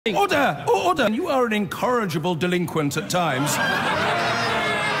Order! Order! You are an incorrigible delinquent at times.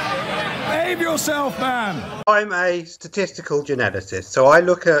 Behave yourself, man! I'm a statistical geneticist, so I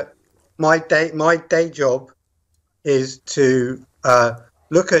look at my day job is to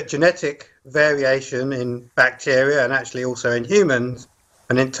look at genetic variation in bacteria and actually also in humans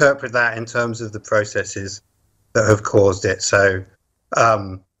and interpret that in terms of the processes that have caused it. So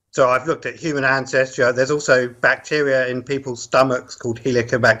so I've looked at human ancestry. There's also bacteria in people's stomachs called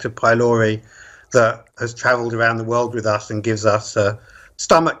Helicobacter pylori that has traveled around the world with us and gives us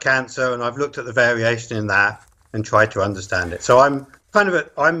stomach cancer. And I've looked at the variation in that and tried to understand it. So I'm kind of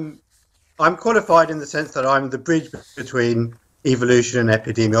I'm qualified in the sense that I'm the bridge between evolution and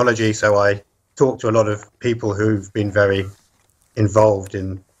epidemiology. So I talk to a lot of people who've been very involved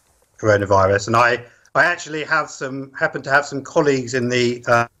in coronavirus, and I actually happen to have some colleagues in the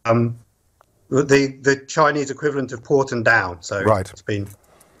Chinese equivalent of Port and Down. So right. It's been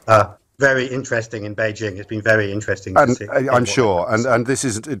very interesting in Beijing. It's been very interesting and to see. I'm sure, and this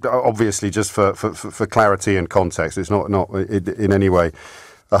is obviously just for clarity and context. It's not in any way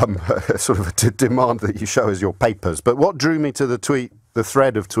sort of a demand that you show us your papers. But what drew me to the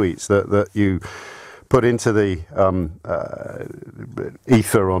thread of tweets that you put into the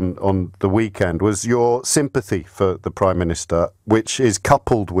ether on the weekend was your sympathy for the Prime Minister, which is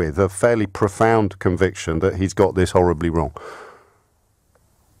coupled with a fairly profound conviction that he's got this horribly wrong.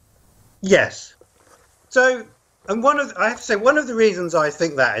 Yes. So, and I have to say, one of the reasons I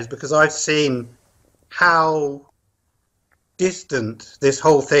think that is because I've seen how distant this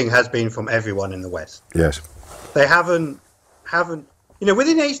whole thing has been from everyone in the West. Yes. They haven't, you know,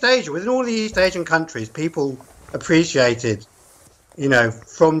 within East Asia, within all the East Asian countries, people appreciated, you know,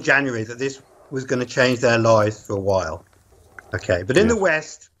 from January that this was going to change their lives for a while. Okay. But in the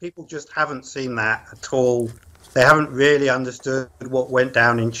West, people just haven't seen that at all. They haven't really understood what went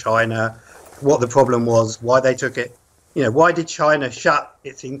down in China, what the problem was, why they took it. You know, why did China shut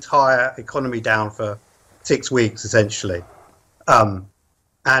its entire economy down for 6 weeks, essentially?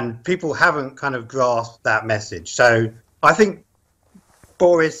 And people haven't kind of grasped that message. So I think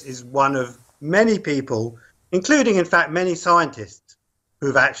Boris is one of many people, including, in fact, many scientists who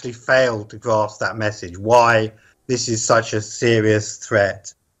have actually failed to grasp that message, why this is such a serious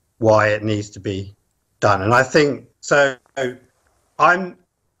threat, why it needs to be done. And I think, so I'm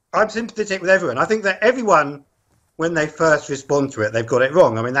sympathetic with everyone. I think that everyone, when they first respond to it, they've got it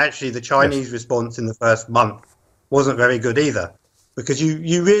wrong. I mean, actually, the Chinese response in the first month wasn't very good either, because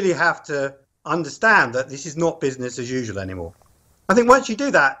you really have to understand that this is not business as usual anymore. I think once you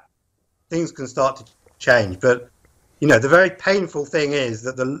do that, things can start to change. But, you know, the very painful thing is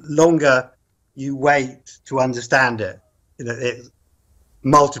that the longer you wait to understand it, you know, it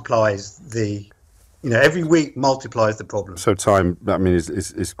multiplies every week multiplies the problem. So time, I mean,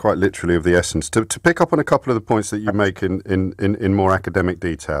 is quite literally of the essence. To pick up on a couple of the points that you make in more academic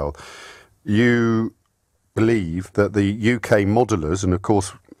detail, you believe that the UK modelers, and of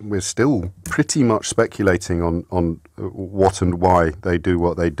course we're still pretty much speculating on what and why they do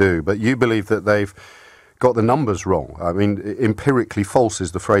what they do, but you believe that they've got the numbers wrong. I mean, empirically false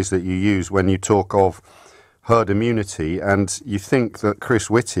is the phrase that you use when you talk of herd immunity, and you think that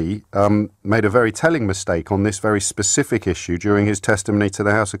Chris Whitty made a very telling mistake on this very specific issue during his testimony to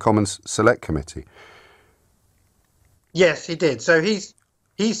the House of Commons Select Committee. Yes, he did. So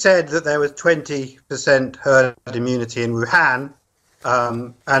he said that there was 20% herd immunity in Wuhan,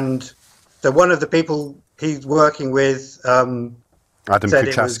 and so one of the people he's working with Adam said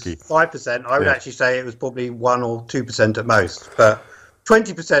Kuchaski. It was 5%. I would actually say it was probably 1 or 2% at most, but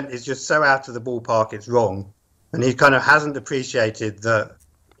 20% is just so out of the ballpark, it's wrong. And he kind of hasn't appreciated that,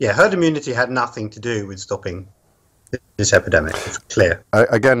 herd immunity had nothing to do with stopping this epidemic. It's clear.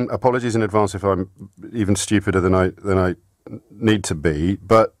 Again, apologies in advance if I'm even stupider than I need to be,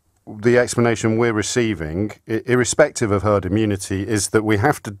 but the explanation we're receiving, irrespective of herd immunity, is that we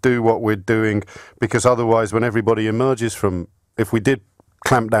have to do what we're doing because otherwise when everybody emerges from, if we did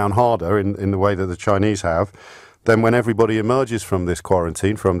clamp down harder in the way that the Chinese have, then when everybody emerges from this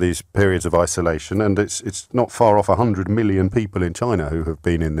quarantine, from these periods of isolation, and it's not far off 100 million people in China who have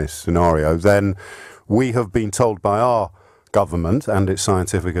been in this scenario, then we have been told by our government and its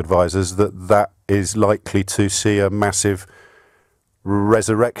scientific advisors that is likely to see a massive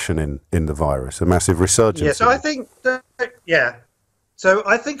resurrection in the virus, a massive resurgence. Yeah, so I think, So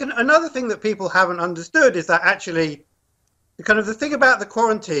I think another thing that people haven't understood is that actually kind of the thing about the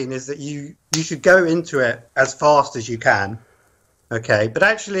quarantine is that you should go into it as fast as you can, okay, but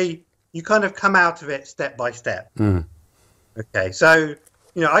actually you kind of come out of it step by step. Okay, so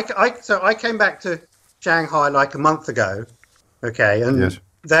you know I came back to Shanghai like a month ago, okay, and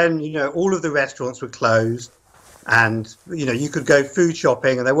then, you know, all of the restaurants were closed, and, you know, you could go food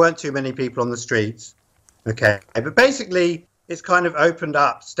shopping and there weren't too many people on the streets. Okay. But basically, it's kind of opened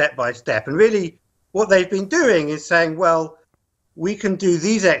up step by step. And really, what they've been doing is saying, well, we can do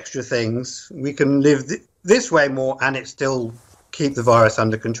these extra things. We can live this way more, and it still keep the virus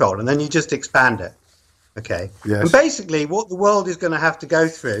under control. And then you just expand it. Okay. Yes. And basically, what the world is going to have to go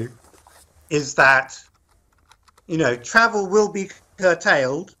through is that, you know, travel will be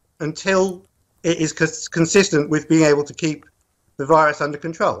curtailed until it is consistent with being able to keep the virus under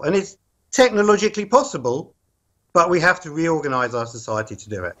control. And it's technologically possible, but we have to reorganize our society to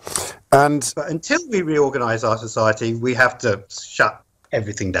do it. But until we reorganize our society, we have to shut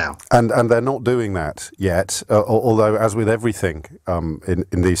everything down. And they're not doing that yet, although, as with everything in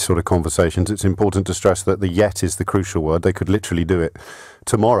these sort of conversations, it's important to stress that the yet is the crucial word. They could literally do it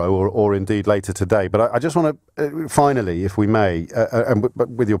tomorrow or indeed later today. But I just want to, finally, if we may, and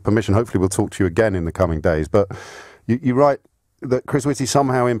with your permission, hopefully we'll talk to you again in the coming days, but you write that Chris Whitty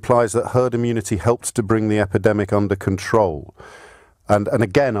somehow implies that herd immunity helped to bring the epidemic under control. And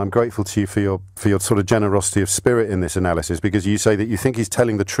again, I'm grateful to you for your sort of generosity of spirit in this analysis, because you say that you think he's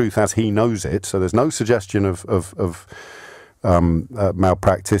telling the truth as he knows it. So there's no suggestion of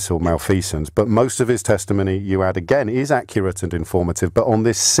malpractice or malfeasance, but most of his testimony, you add again, is accurate and informative. But on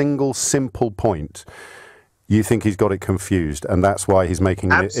this single, simple point, you think he's got it confused, and that's why he's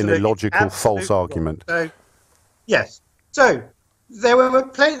making an illogical, false argument. So, yes. So there were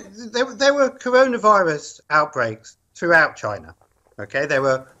coronavirus outbreaks throughout China. Okay, they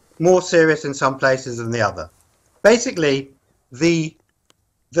were more serious in some places than the other. Basically, the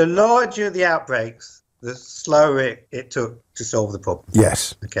larger the outbreaks, the slower it took to solve the problem.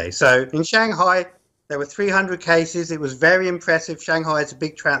 Yes. Okay, so in Shanghai, there were 300 cases. It was very impressive. Shanghai is a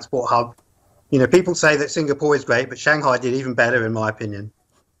big transport hub. You know, people say that Singapore is great, but Shanghai did even better, in my opinion.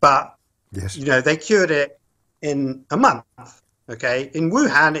 But, yes, you know, they cured it in a month. Okay, in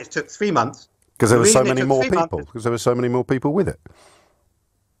Wuhan, it took 3 months. Because there were so many more people. Because there were so many more people with it.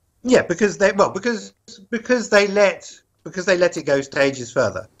 Yeah, because they let it go stages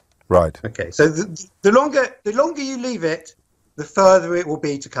further. Right. Okay. So the longer you leave it, the further it will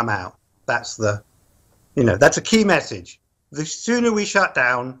be to come out. That's that's a key message. The sooner we shut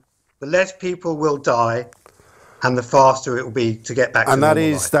down, the less people will die, and the faster it will be to get back to normal life.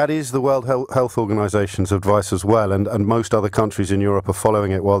 And that is the World Health Organization's advice as well, and most other countries in Europe are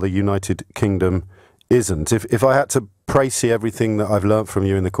following it, while the United Kingdom isn't. If I had to précis everything that I've learnt from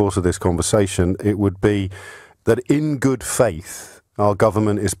you in the course of this conversation, it would be that in good faith, our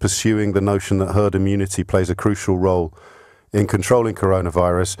government is pursuing the notion that herd immunity plays a crucial role in controlling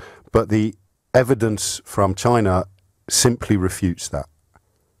coronavirus, but the evidence from China simply refutes that.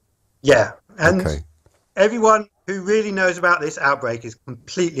 Yeah, and okay. Everyone who really knows about this outbreak is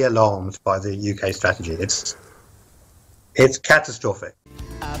completely alarmed by the UK strategy. It's catastrophic.